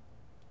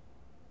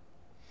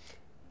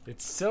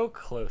 It's so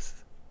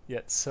close,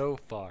 yet so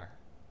far.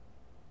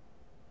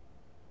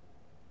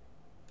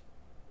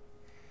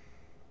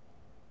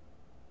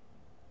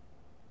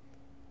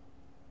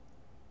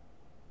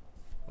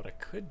 What I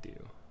could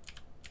do...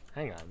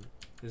 Hang on.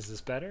 Is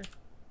this better?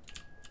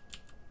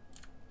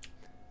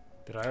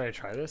 Did I already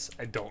try this?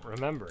 I don't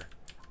remember.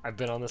 I've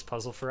been on this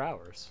puzzle for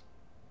hours.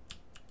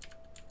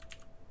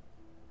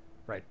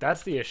 Right,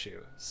 that's the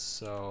issue.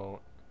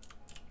 So,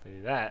 if I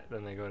do that,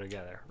 then they go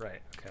together.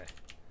 Right, okay.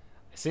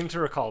 I seem to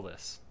recall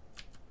this.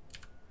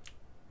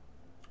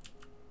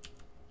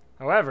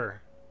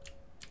 However,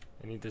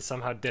 I need to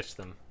somehow ditch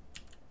them.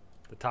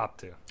 The top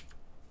two.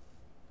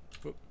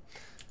 Whoop.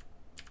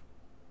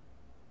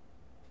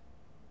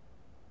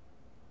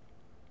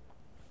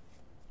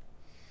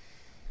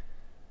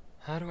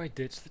 How do I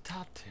ditch the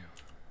top two?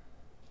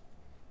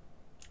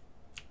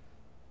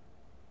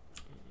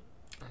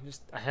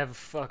 I have a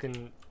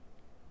fucking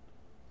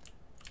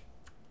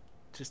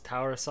just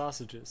tower of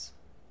sausages.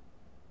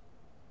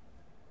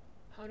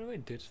 How do I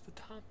ditch the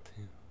top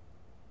two?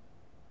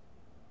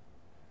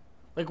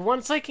 Like,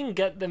 once I can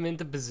get them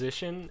into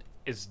position,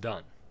 it's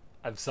done.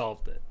 I've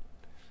solved it.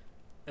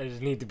 I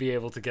just need to be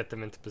able to get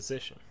them into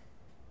position.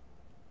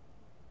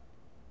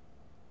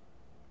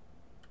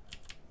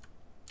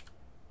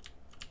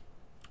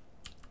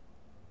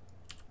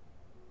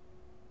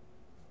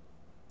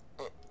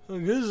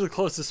 Look, this is the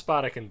closest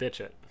spot I can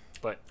ditch it,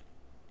 but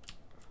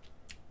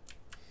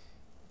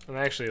I'm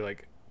actually,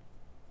 like,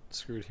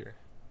 screwed here.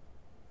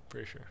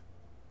 Pretty sure.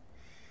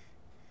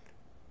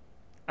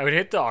 I would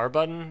hit the R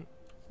button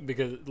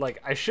because,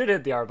 like, I should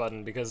hit the R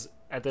button because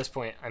at this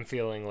point I'm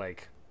feeling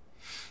like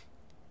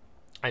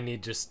I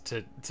need just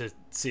to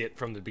see it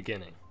from the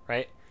beginning,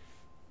 right?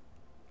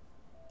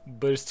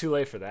 But it's too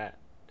late for that.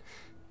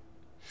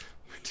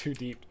 We're too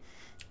deep.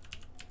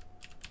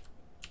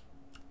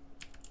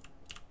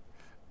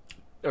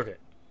 Okay,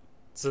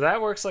 so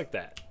that works like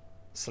that.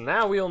 So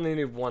now we only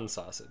need one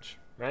sausage,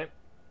 right?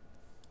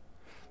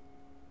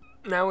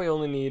 Now we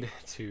only need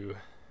to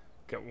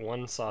get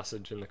one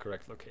sausage in the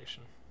correct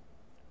location.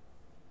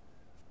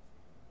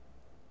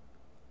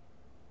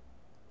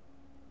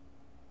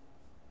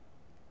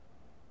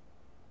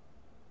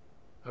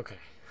 Okay.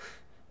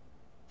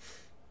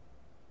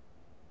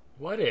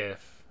 What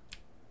if...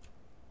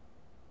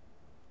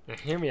 Now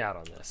hear me out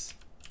on this.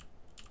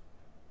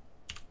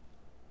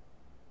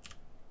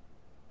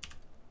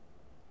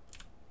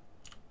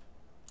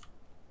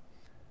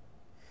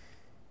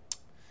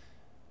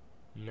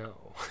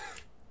 No.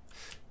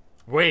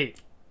 Wait.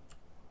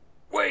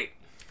 Wait.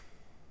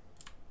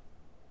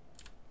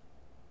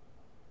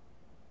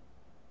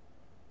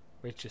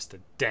 Wait just a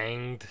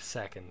danged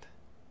second.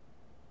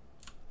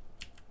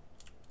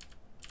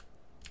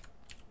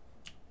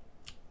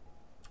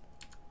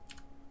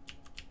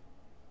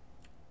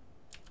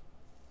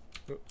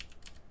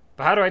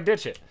 But how do I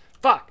ditch it?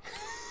 Fuck!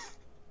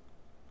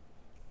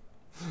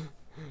 I'm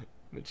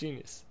a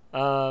genius.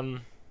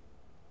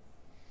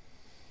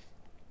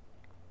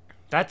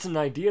 That's an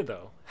idea,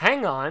 though.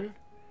 Hang on.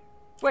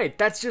 Wait,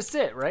 that's just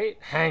it, right?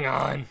 Hang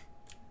on.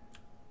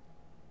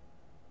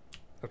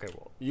 Okay,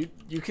 well,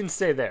 you can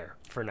stay there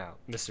for now,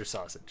 Mr.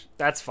 Sausage.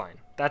 That's fine.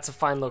 That's a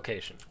fine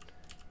location.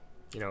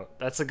 You know,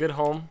 that's a good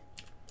home.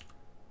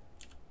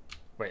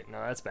 Wait,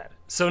 no, that's bad.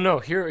 So no,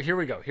 here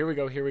we go. Here we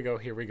go. Here we go.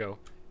 Here we go.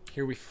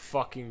 Here we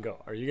fucking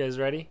go. Are you guys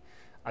ready?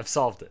 I've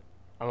solved it.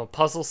 I'm a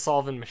puzzle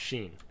solving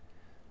machine.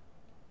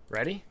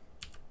 Ready?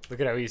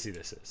 Look at how easy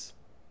this is.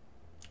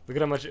 Look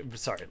at how much,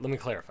 sorry, let me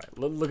clarify.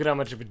 Look at how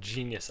much of a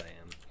genius I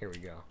am. Here we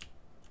go.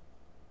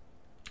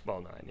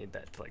 Well, no, I need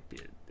that to like be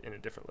in a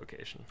different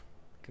location.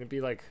 Can it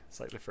be like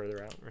slightly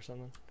further out or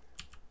something?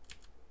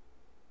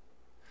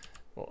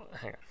 Well,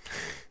 hang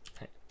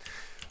on.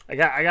 I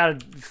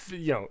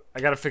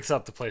gotta fix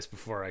up the place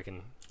before I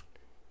can,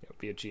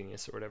 be a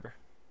genius or whatever.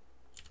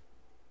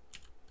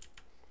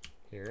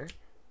 Here,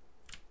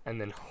 and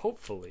then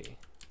hopefully,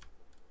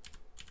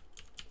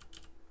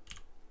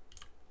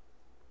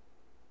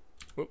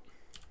 whoop,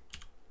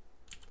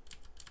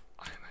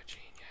 I'm a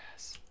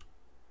genius.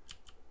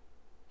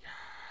 Yeah.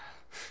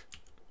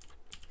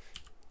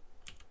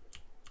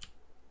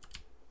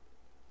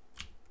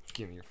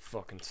 Give me your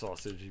fucking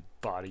sausage, you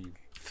body, you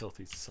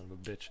filthy son of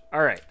a bitch.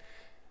 All right.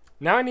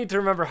 Now I need to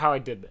remember how I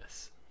did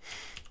this.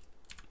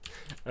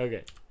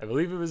 Okay, I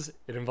believe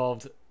it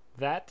involved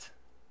that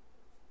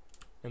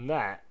and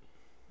that,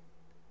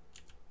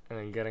 and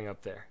then getting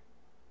up there.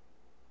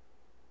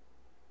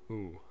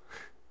 Ooh.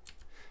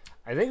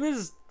 I think this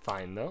is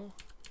fine though,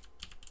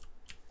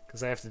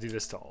 because I have to do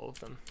this to all of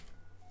them.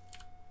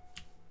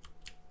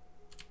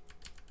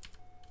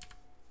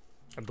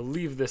 I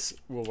believe this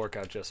will work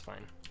out just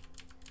fine.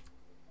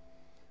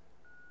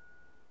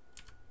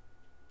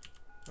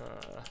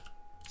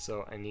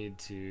 So I need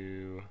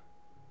to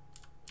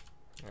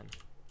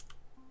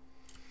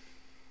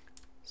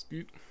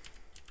scoot,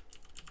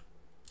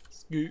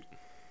 scoot.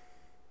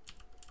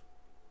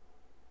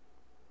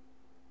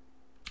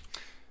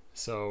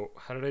 So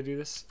how did I do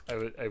this?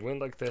 I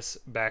went like this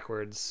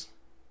backwards.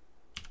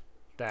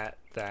 That,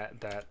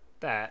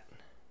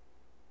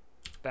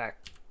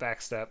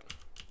 back step,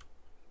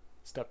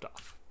 stepped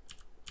off.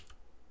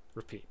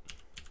 Repeat.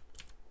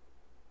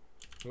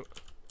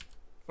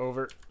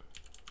 Over.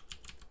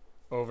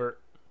 Over,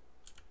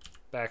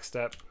 back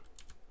step,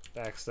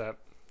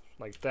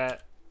 like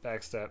that,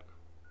 back step.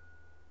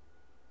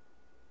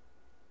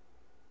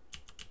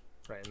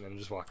 Right, and then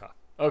just walk off.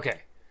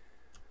 Okay.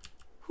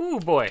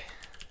 Whoo, boy.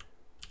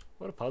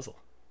 What a puzzle.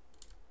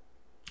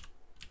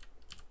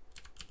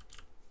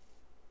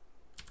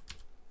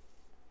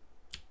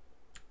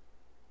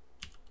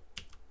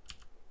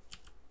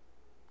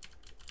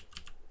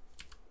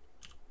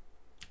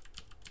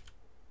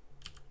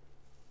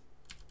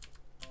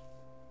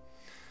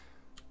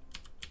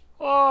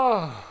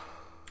 Oh,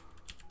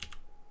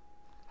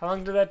 how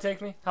long did that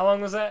take me? How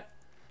long was that?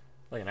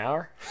 Like an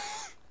hour?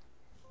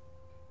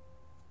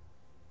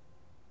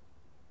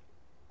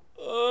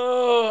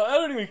 Oh, I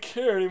don't even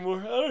care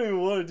anymore. I don't even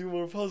want to do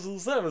more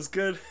puzzles. That was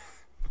good.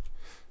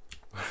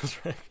 What was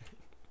record?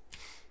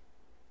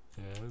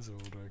 Yeah, that was an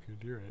old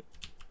record. You're right.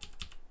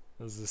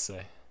 What does this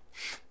say?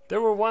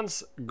 There were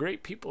once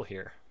great people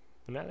here,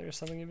 but now there's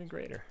something even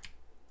greater.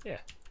 Yeah,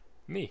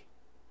 me.